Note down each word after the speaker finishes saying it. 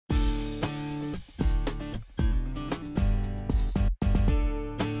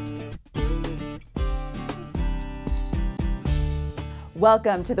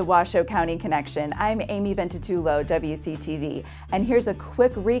Welcome to the Washoe County Connection. I'm Amy Ventitulo, WCTV, and here's a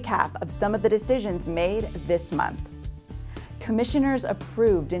quick recap of some of the decisions made this month. Commissioners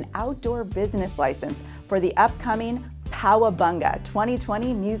approved an outdoor business license for the upcoming Powabunga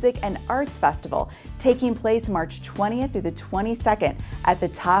 2020 Music and Arts Festival, taking place March 20th through the 22nd at the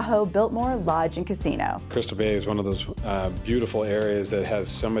Tahoe Biltmore Lodge and Casino. Crystal Bay is one of those beautiful areas that has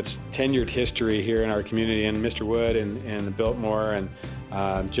so much tenured history here in our community, and Mr. Wood and the Biltmore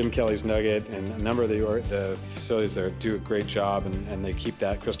and Jim Kelly's Nugget and a number of the facilities there do a great job, and they keep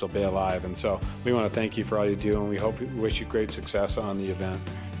that Crystal Bay alive. And so we want to thank you for all you do, and we wish you great success on the event.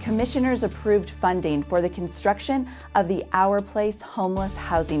 Commissioners approved funding for the construction of the Our Place Homeless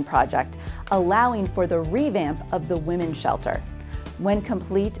Housing Project, allowing for the revamp of the women's shelter. When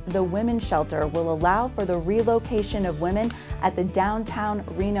complete, the women's shelter will allow for the relocation of women at the downtown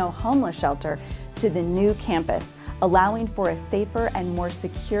Reno homeless shelter to the new campus, allowing for a safer and more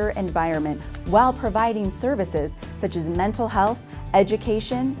secure environment while providing services such as mental health,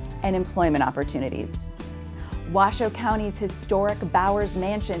 education, and employment opportunities. Washoe County's historic Bowers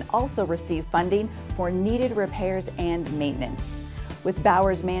Mansion also received funding for needed repairs and maintenance. With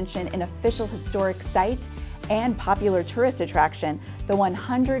Bowers Mansion an official historic site and popular tourist attraction, the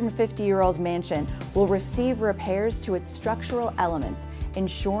 150-year-old mansion will receive repairs to its structural elements,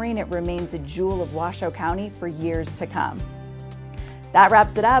 ensuring it remains a jewel of Washoe County for years to come. That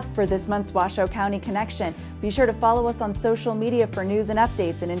wraps it up for this month's Washoe County Connection. Be sure to follow us on social media for news and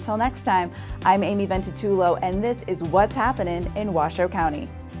updates. And until next time, I'm Amy Ventitulo, and this is What's Happening in Washoe County.